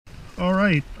All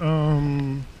right.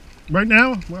 Right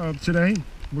now, today,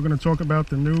 we're going to talk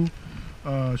about the new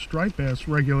striped bass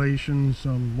regulations.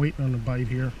 I'm waiting on the bite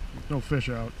here. No fish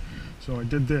out. So I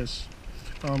did this.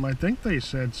 I think they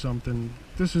said something.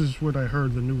 This is what I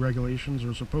heard the new regulations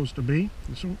are supposed to be.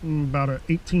 It's about an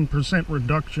 18%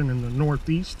 reduction in the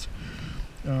Northeast,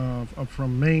 up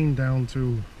from Maine down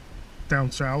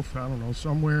south. I don't know,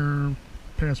 somewhere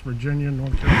past Virginia,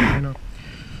 North Carolina.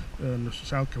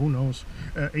 South, who knows,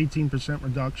 18%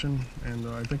 reduction, and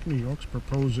I think New York's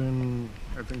proposing,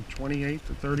 I think 28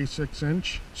 to 36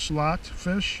 inch slot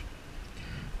fish.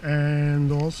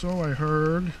 And also I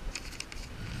heard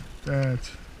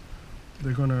that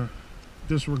they're gonna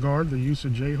disregard the use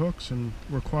of J hooks and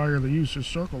require the use of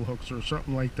circle hooks or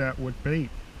something like that with bait.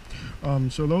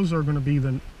 So those are going to be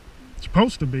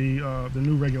supposed to be the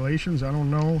new regulations. I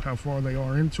don't know how far they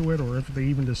are into it or if they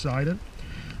even decided.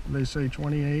 They say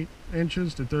 28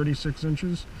 inches to 36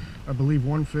 inches. I believe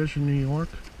one fish in New York,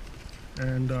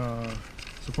 and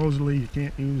supposedly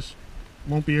you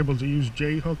won't be able to use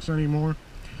J hooks anymore,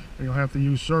 and you'll have to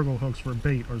use circle hooks for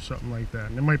bait or something like that.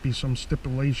 And there might be some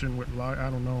stipulation with I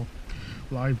don't know,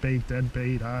 live bait, dead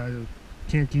bait. I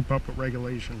can't keep up with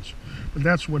regulations, but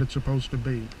that's what it's supposed to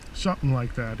be, something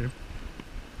like that.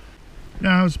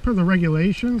 Now, as per the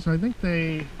regulations, I think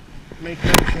they make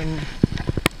mention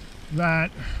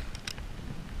that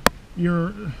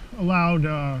you're allowed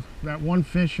that one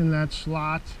fish in that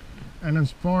slot. And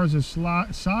as far as the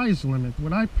size limit,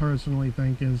 what I personally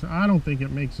think is, I don't think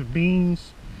it makes a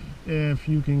beans if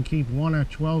you can keep one at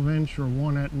 12 inch or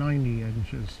one at 90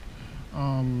 inches.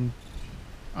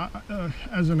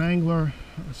 As an angler,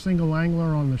 a single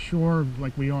angler on the shore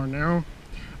like we are now,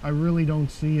 I really don't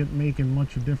see it making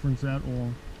much of a difference at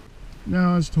all.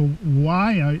 Now, as to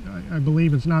why I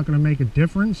believe it's not going to make a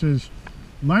difference is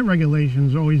my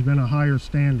regulation's always been a higher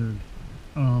standard.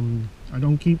 I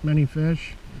don't keep many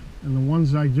fish, and the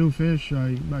ones I do fish,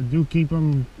 I do keep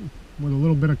them with a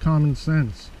little bit of common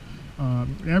sense.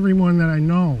 Everyone that I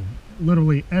know,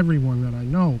 literally everyone that I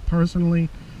know, personally,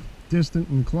 distant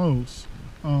and close,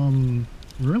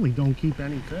 really don't keep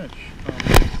any fish.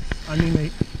 I mean, they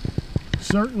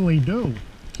certainly do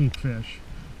keep fish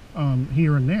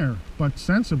here and there, but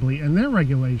sensibly, and their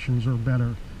regulations are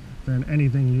better than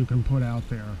anything you can put out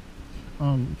there.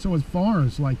 So as far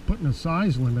as like putting a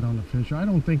size limit on the fish, I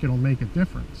don't think it'll make a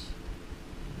difference.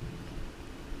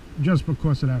 Just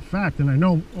because of that fact, and I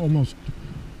know almost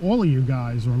all of you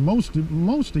guys, or most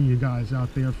of you guys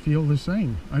out there feel the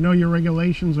same. I know your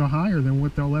regulations are higher than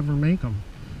what they'll ever make them,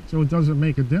 so it doesn't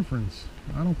make a difference.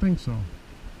 I don't think so.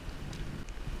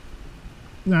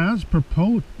 Now, as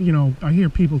proposed, I hear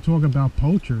people talk about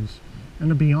poachers, and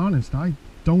to be honest, I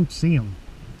don't see them,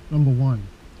 number one.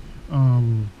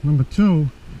 Number two,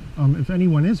 if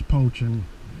anyone is poaching,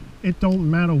 it don't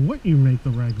matter what you make the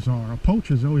regs are. A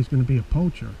poacher is always going to be a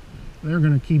poacher. They're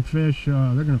going to keep fish, they're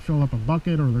going to fill up a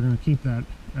bucket, or they're going to keep that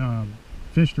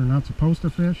fish they're not supposed to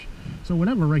fish. So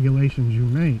whatever regulations you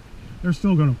make, they're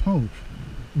still going to poach.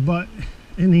 But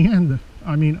in the end,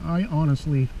 I mean, I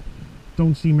honestly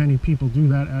don't see many people do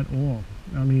that at all.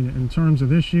 I mean, in terms of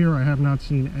this year, I have not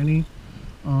seen any.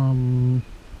 And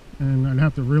I'd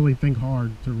have to really think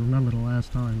hard to remember the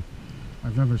last time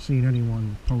I've ever seen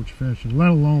anyone poach fish, and let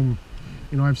alone,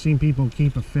 I've seen people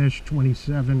keep a fish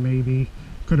 27 maybe,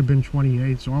 could have been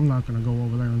 28, so I'm not going to go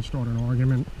over there and start an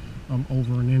argument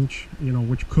over an inch,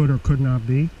 which could or could not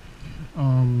be.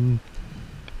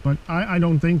 But I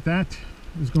don't think that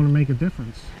is going to make a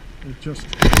difference. It just,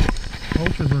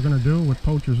 poachers are going to do what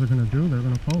poachers are going to do. They're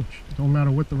going to poach. It don't matter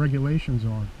what the regulations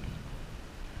are.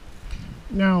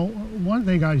 Now, one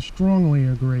thing I strongly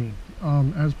agree,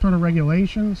 as per the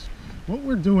regulations, what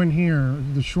we're doing here,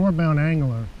 the shorebound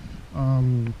angler,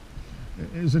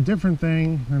 is a different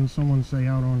thing than someone, say,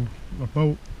 out on a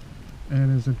boat,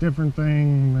 and is a different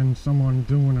thing than someone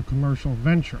doing a commercial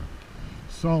venture.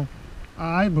 So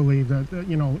I believe that,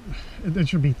 there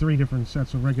should be three different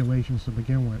sets of regulations to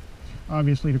begin with.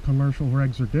 Obviously, the commercial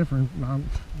regs are different.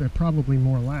 They're probably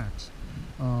more lax.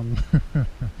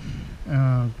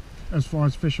 As far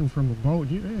as fishing from a boat,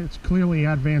 it's clearly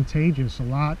advantageous a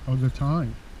lot of the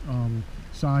time,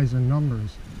 size and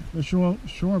numbers. The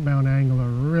shorebound angler,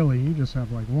 really, you just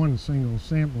have like one single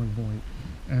sampling point,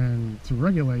 and to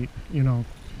regulate,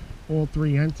 all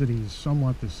three entities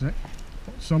somewhat the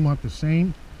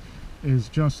same is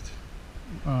just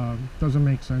doesn't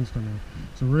make sense to me.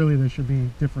 So really, there should be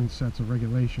different sets of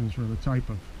regulations for the type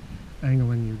of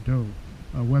angling you do,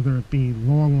 whether it be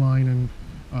long lining,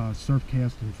 surf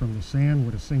casting from the sand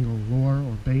with a single lure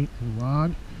or bait and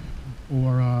rod,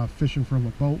 or fishing from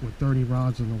a boat with 30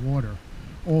 rods in the water.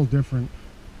 All different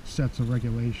sets of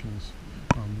regulations.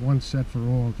 One set for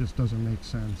all just doesn't make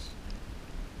sense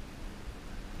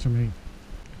to me.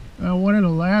 One of the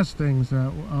last things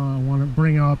that I want to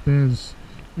bring up is,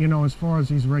 as far as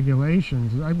these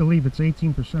regulations, I believe it's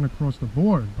 18% across the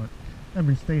board, but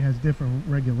every state has different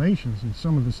regulations, and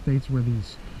some of the states where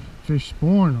these fish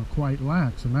spawn are quite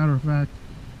lax. As a matter of fact,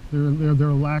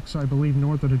 they're lax, I believe,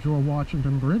 north of the George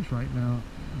Washington Bridge right now.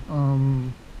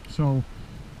 So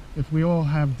if we all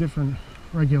have different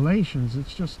regulations,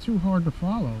 it's just too hard to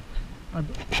follow.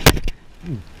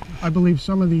 I believe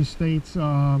some of these states,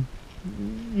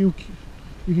 you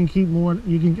can keep more.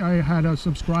 I had a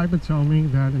subscriber tell me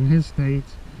that in his state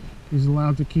he's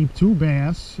allowed to keep 2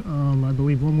 bass. I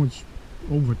believe one was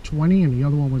over 20 and the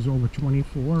other one was over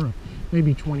 24, or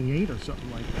maybe 28 or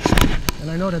something like that.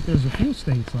 And I know that there's a few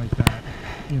states like that,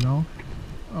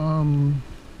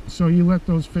 so you let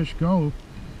those fish go,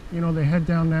 they head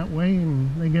down that way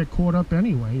and they get caught up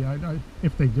anyway.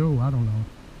 If they do, I don't know,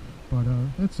 but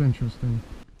it's interesting.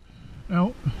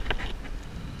 Now,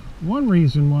 one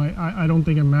reason why I don't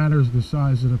think it matters the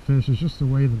size of the fish is just the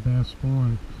way the bass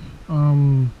spawn.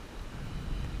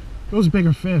 Those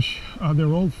bigger fish, they're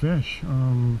old fish.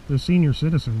 They're senior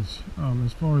citizens.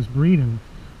 As far as breeding,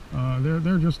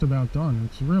 they're just about done.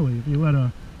 It's really, if you let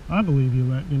I believe you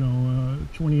let, a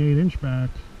 28-inch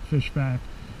fish back,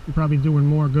 you're probably doing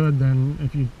more good than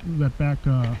if you let back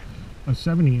a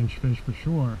 70-inch fish for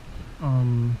sure.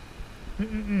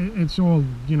 It's all,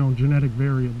 genetic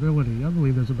variability. I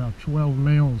believe there's about 12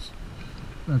 males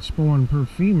that spawn per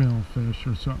female fish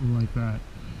or something like that.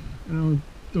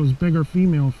 Those bigger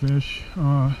female fish,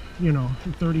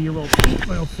 30-year-old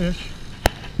female fish,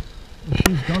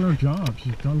 she's done her job.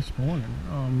 She's done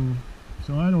spawning.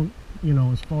 So I don't,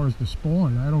 as far as the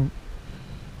spawn, I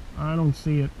don't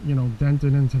see it,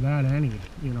 dented into that any.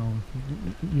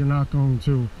 You're not going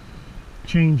to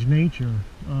change nature.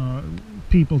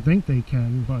 People think they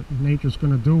can, but nature's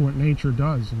going to do what nature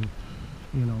does, and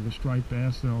the striped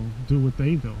bass, they'll do what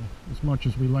they do. As much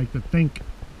as we like to think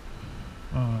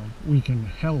we can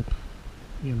help,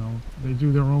 they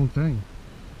do their own thing,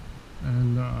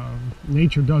 and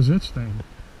nature does its thing.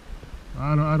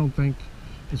 I don't think,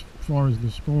 as far as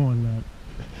the spawn, that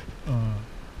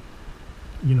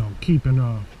keeping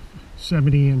a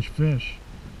 70-inch fish,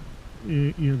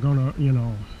 you're gonna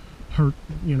hurt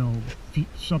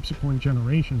subsequent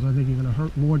generations. I think you're gonna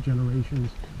hurt more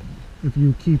generations if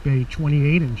you keep a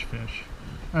 28-inch fish.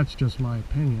 That's just my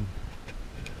opinion.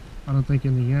 I don't think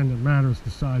in the end it matters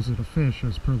the size of the fish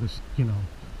as per the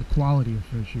quality of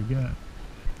fish you get.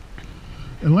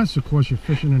 Unless, of course, you're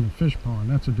fishing in a fish pond.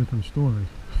 That's a different story.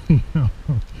 If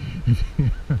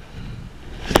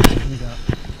you got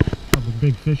a couple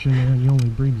big fish in there and you only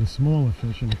breed the smaller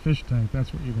fish in a fish tank,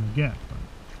 that's what you're going to get. But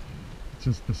it's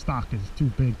just the stock is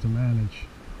too big to manage.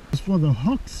 As for the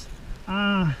hooks,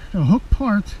 the hook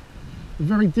part, the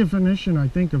very definition, I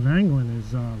think, of angling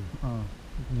is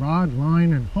rod,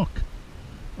 line, and hook.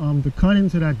 To cut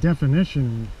into that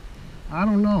definition, I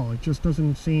don't know, it just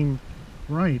doesn't seem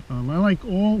right. I like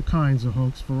all kinds of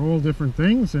hooks for all different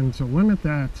things, and to limit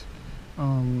that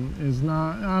is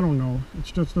not, I don't know, it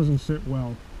just doesn't sit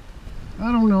well.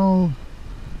 I don't know,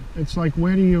 it's like,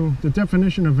 the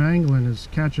definition of angling is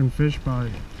catching fish by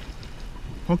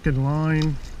hook and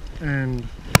line, and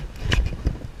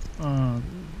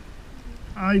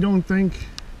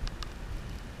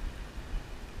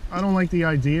I don't like the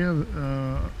idea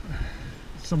of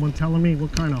someone telling me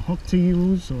what kind of hook to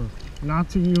use or not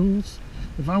to use.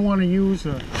 If I want to use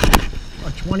a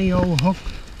 20-0 hook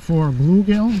for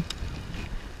bluegill,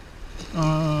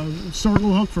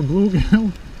 circle hook for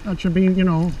bluegill, that should be,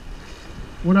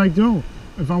 what I do.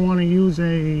 If I want to use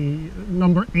a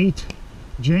number 8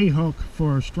 J hook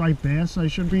for striped bass, I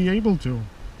should be able to.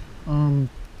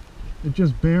 It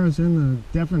just bears in the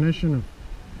definition of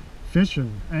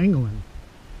fishing, angling.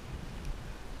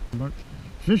 But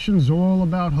fishing's all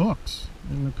about hooks,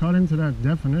 and to cut into that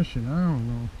definition, I don't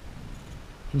know,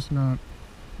 just not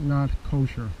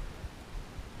kosher.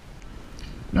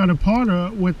 Now the part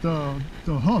with the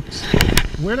hooks,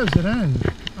 where does it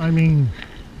end? I mean,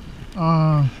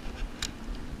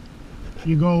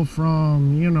 you go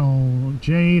from,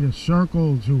 J to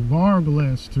circle to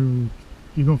barbless to,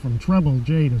 you go from treble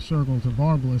J to circle to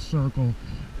barbless circle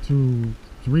to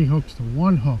 3 hooks to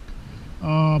 1 hook.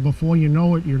 Before you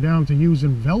know it, you're down to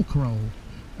using Velcro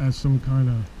as some kind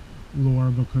of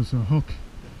lure, because a hook,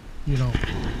 a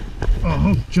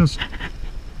hook just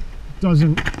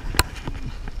doesn't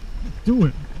do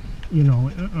it,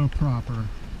 proper.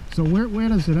 So where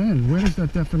does it end? Where does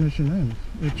that definition end?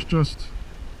 It's just,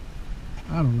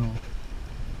 I don't know.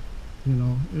 You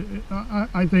know,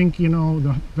 I think, you know,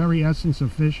 the very essence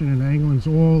of fishing and angling is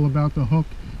all about the hook.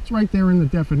 It's right there in the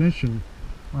definition.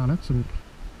 Wow, that's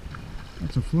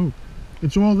a fluke.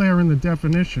 It's all there in the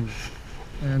definition.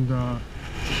 And,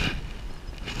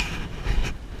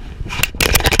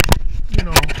 you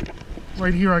know,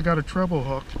 right here I got a treble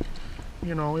hook.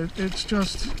 You know, it's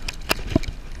just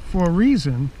for a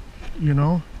reason, you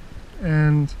know.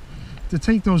 And to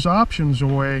take those options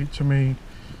away, to me,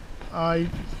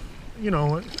 you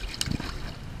know, it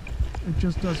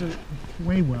just doesn't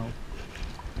weigh well.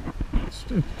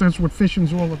 That's what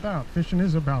fishing's all about. Fishing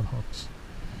is about hooks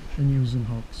and using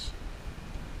hooks.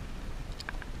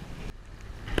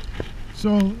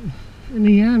 So, in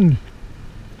the end,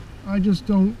 I just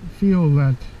don't feel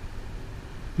that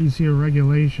these here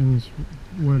regulations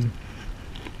would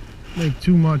make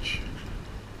too much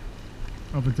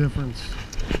of a difference,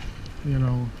 you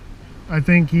know. I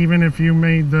think even if you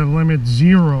made the limit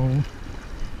 0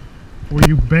 or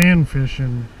you ban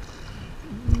fishing,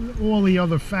 all the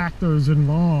other factors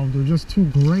involved are just too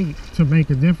great to make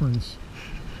a difference.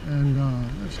 And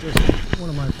that's just one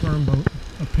of my firm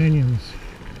opinions.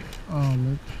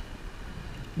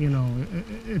 You know,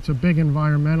 it's a big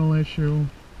environmental issue.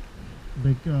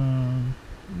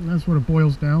 That's what it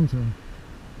boils down to.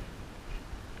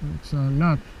 It's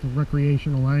not the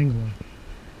recreational angler.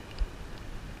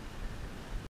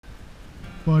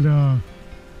 But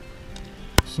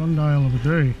sundial of a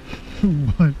day.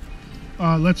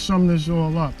 But let's sum this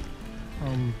all up.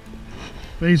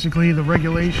 Basically, the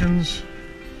regulations,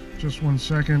 just one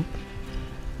second,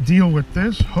 deal with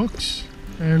this, hooks,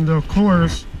 and of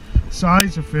course,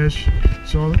 size of fish.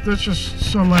 So let's just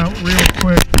sum out real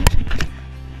quick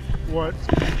what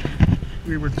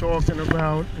we were talking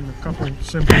about in a couple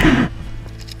simple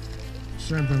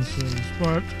sentences.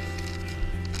 But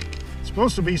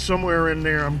supposed to be somewhere in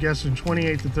there, I'm guessing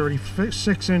 28 to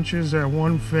 36 inches at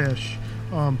one fish.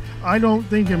 I don't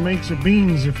think it makes a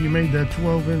beans if you made that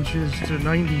 12 inches to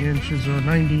 90 inches or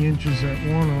 90 inches at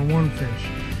one fish.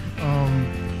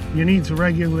 You need to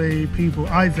regulate people.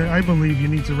 I believe you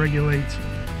need to regulate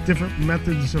different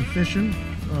methods of fishing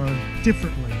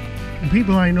differently. And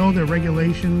people I know, their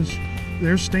regulations,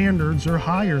 their standards are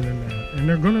higher than that, and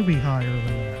they're going to be higher than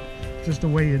that, just the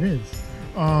way it is.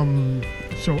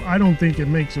 So I don't think it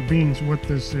makes a beans what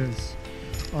this is.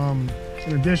 In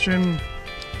addition,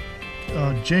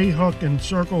 J-hook and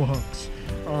circle hooks.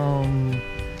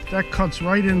 That cuts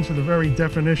right into the very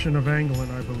definition of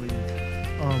angling, I believe.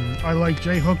 I like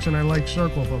J-hooks and I like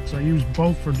circle hooks. I use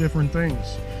both for different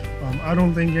things. I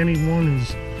don't think any one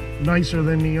is nicer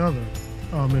than the other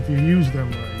if you use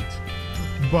them right.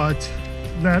 But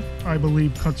that, I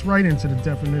believe, cuts right into the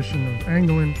definition of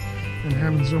angling, and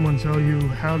having someone tell you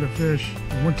how to fish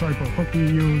and what type of hook you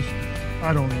use,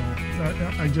 I don't know.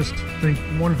 I just think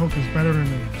one hook is better in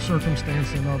a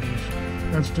circumstance than others.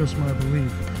 That's just my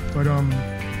belief. But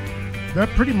that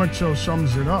pretty much so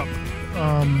sums it up.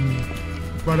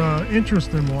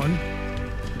 Interesting one.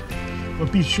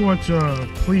 But be sure to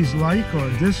please like or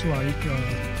dislike.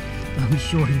 I'm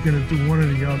sure you're going to do one or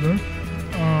the other.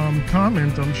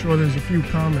 Comment. I'm sure there's a few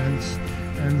comments.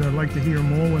 And I'd like to hear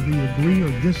more, whether you agree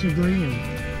or disagree. And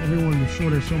everyone, I'm sure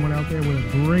there's someone out there with a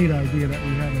great idea that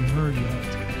we haven't heard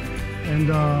yet. And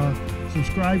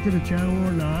subscribe to the channel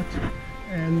or not.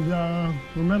 And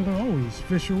remember always,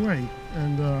 fish away.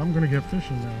 And I'm going to get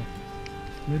fishing now.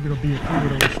 Maybe there'll be a few of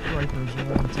those stripers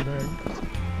around today.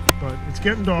 But it's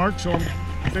getting dark, so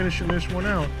I'm finishing this one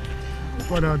out.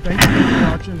 But thank you for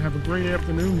watching. Have a great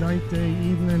afternoon, night, day,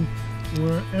 evening,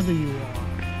 wherever you are.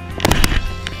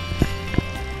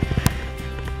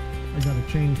 I gotta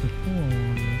change the pour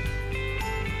on this.